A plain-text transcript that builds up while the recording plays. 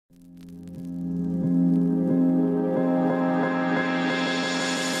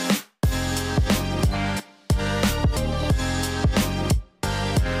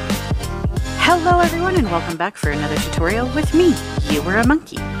welcome back for another tutorial with me, You Were a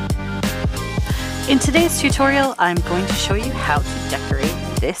Monkey. In today's tutorial, I'm going to show you how to decorate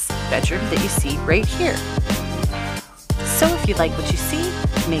this bedroom that you see right here. So if you like what you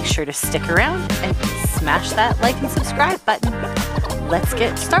see, make sure to stick around and smash that like and subscribe button. Let's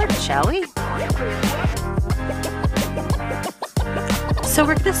get started, shall we? So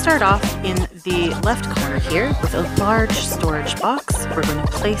we're going to start off in the left corner here with a large storage box. We're going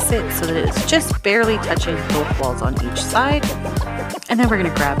to place it so that it's just barely touching both walls on each side. And then we're going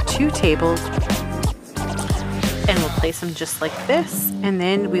to grab two tables and we'll place them just like this. And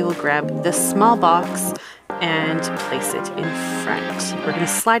then we will grab the small box and place it in front. We're going to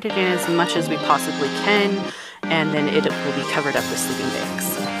slide it in as much as we possibly can, and then it will be covered up with sleeping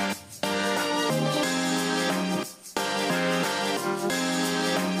bags.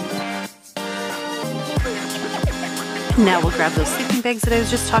 Now we'll grab those sleeping bags that I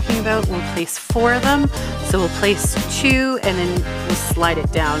was just talking about. We'll place 4 of them. So we'll place 2 and then we'll slide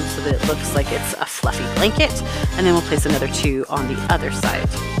it down so that it looks like it's a fluffy blanket. And then we'll place another 2 on the other side.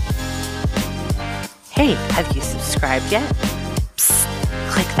 Hey, have you subscribed yet? Psst,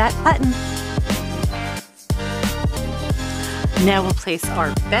 click that button. Now we'll place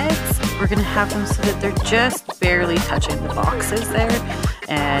our beds. We're going to have them so that they're just barely touching the boxes there.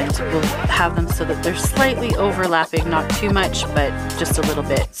 And we'll have them so that they're slightly overlapping, not too much, but just a little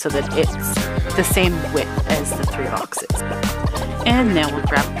bit so that it's the same width as the 3 boxes. And now we'll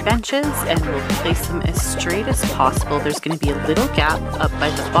grab benches and we'll place them as straight as possible. There's going to be a little gap up by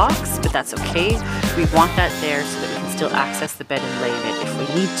the box, but that's okay. We want that there so that we can still access the bed and lay in it if we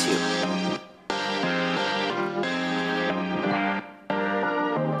need to.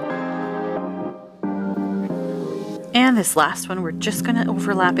 And this last one, we're just going to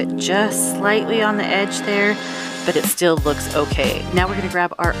overlap it just slightly on the edge there, but it still looks okay. Now we're going to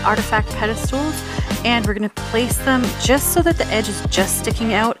grab our artifact pedestals and we're going to place them just so that the edge is just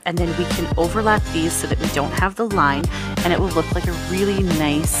sticking out, and then we can overlap these so that we don't have the line, and it will look like a really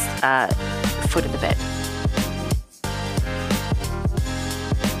nice foot of the bed.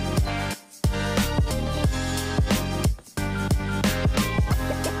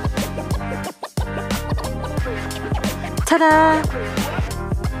 Ta-da!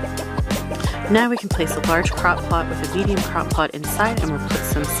 Now we can place a large crop pot with a medium crop pot inside, and we'll put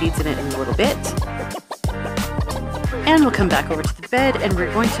some seeds in it in a little bit. And we'll come back over to the bed and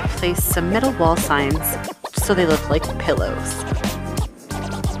we're going to place some metal wall signs so they look like pillows.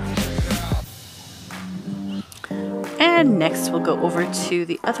 And next we'll go over to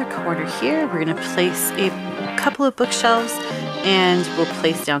the other corner here. We're going to place a couple of bookshelves and we'll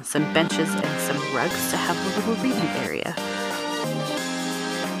place down some benches and some rugs to have a little reading area.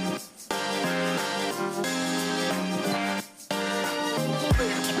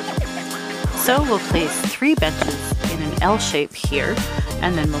 So we'll place 3 benches in an L shape here,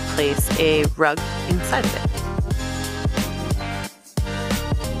 and then we'll place a rug inside of it.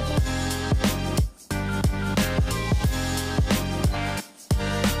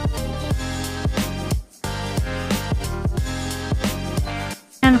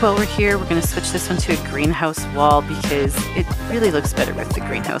 And while we're here, we're going to switch this one to a greenhouse wall because it really looks better with the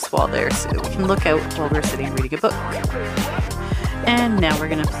greenhouse wall there, so that we can look out while we're sitting reading a book. And now we're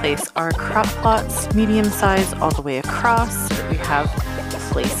going to place our crop pots medium size all the way across so that we have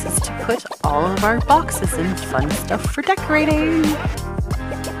places to put all of our boxes and fun stuff for decorating.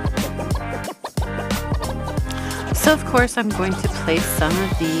 So of course I'm going to place some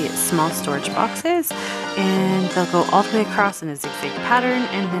of the small storage boxes, and they'll go all the way across in a zigzag pattern,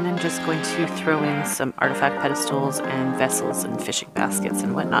 and then I'm just going to throw in some artifact pedestals and vessels and fishing baskets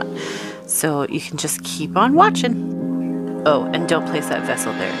and whatnot. So you can just keep on watching. Oh, and don't place that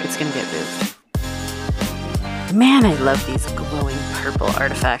vessel there. It's going to get moved. Man, I love these glowing purple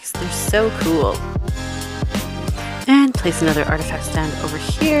artifacts. They're so cool. And place another artifact stand over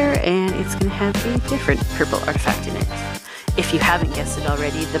here, and it's going to have a different purple artifact in it. If you haven't guessed it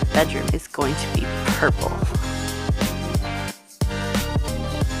already, the bedroom is going to be purple.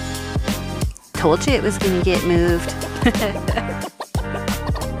 Told you it was going to get moved.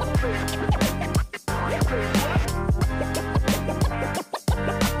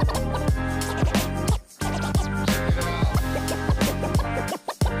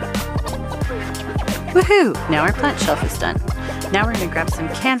 Woohoo! Now our plant shelf is done. Now we're going to grab some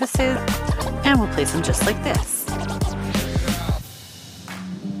canvases and we'll place them just like this.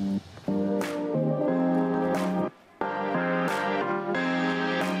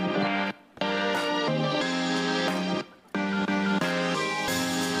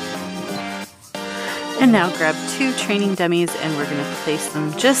 And And now grab 2 training dummies and we're going to place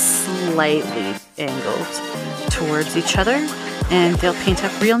them just slightly angled towards each other, and they'll paint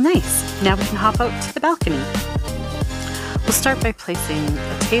up real nice. Now we can hop out to the balcony. We'll start by placing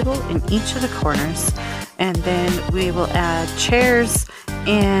a table in each of the corners, and then we will add chairs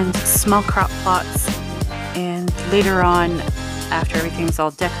and small crop plots, and later on, after everything's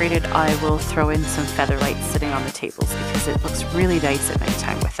all decorated, I will throw in some feather lights sitting on the tables because it looks really nice at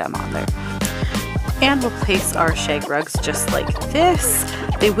nighttime with them on there. And we'll place our shag rugs just like this.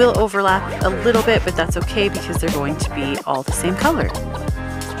 They will overlap a little bit, but that's okay because they're going to be all the same color.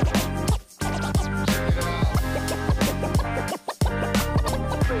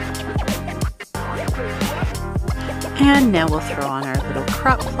 And now we'll throw on our little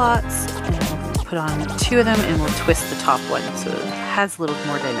crop plots, and we'll put on 2 of them, and we'll twist the top one so it has a little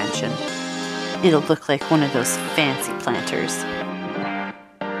more dimension. It'll look like one of those fancy planters.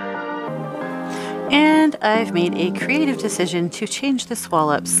 And I've made a creative decision to change this wall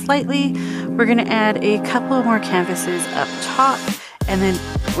up slightly. We're going to add a couple more canvases up top, and then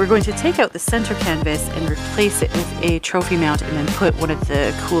we're going to take out the center canvas and replace it with a trophy mount, and then put one of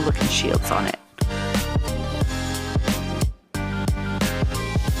the cool looking shields on it.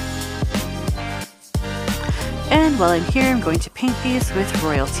 And while I'm here, I'm going to paint these with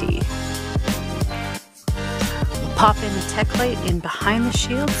royalty. Pop in a tech light in behind the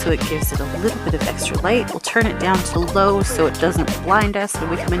shield so it gives it a little bit of extra light. We'll turn it down to low so it doesn't blind us when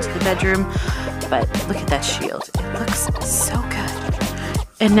we come into the bedroom. But look at that shield. It looks so good.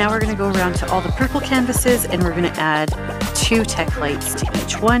 And now we're going to go around to all the purple canvases, and we're going to add 2 tech lights to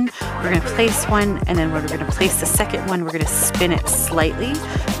each one. We're going to place one, and then when we're going to place the second one, we're going to spin it slightly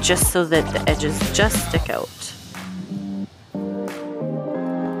just so that the edges just stick out.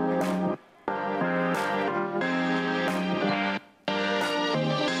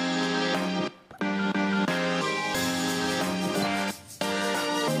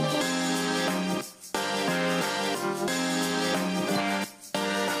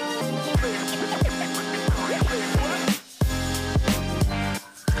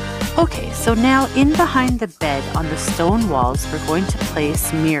 Okay, so now in behind the bed on the stone walls, we're going to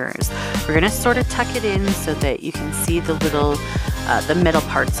place mirrors. We're going to sort of tuck it in so that you can see the little, the metal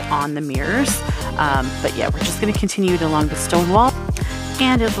parts on the mirrors. But yeah, we're just going to continue it along the stone wall,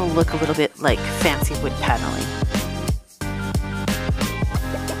 and it'll look a little bit like fancy wood paneling.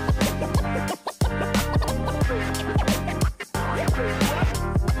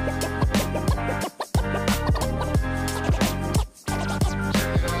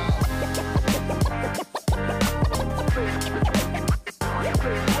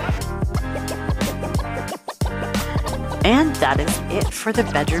 And that is it for the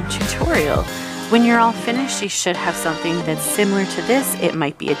bedroom tutorial. When you're all finished, you should have something that's similar to this. It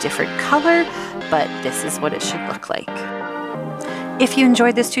might be a different color, but this is what it should look like. If you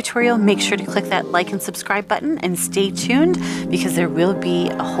enjoyed this tutorial, make sure to click that like and subscribe button, and stay tuned because there will be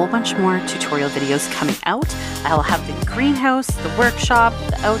a whole bunch more tutorial videos coming out. I'll have the greenhouse, the workshop,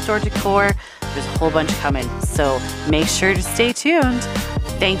 the outdoor decor. There's a whole bunch coming, so make sure to stay tuned.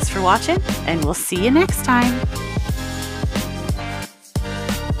 Thanks for watching, and we'll see you next time.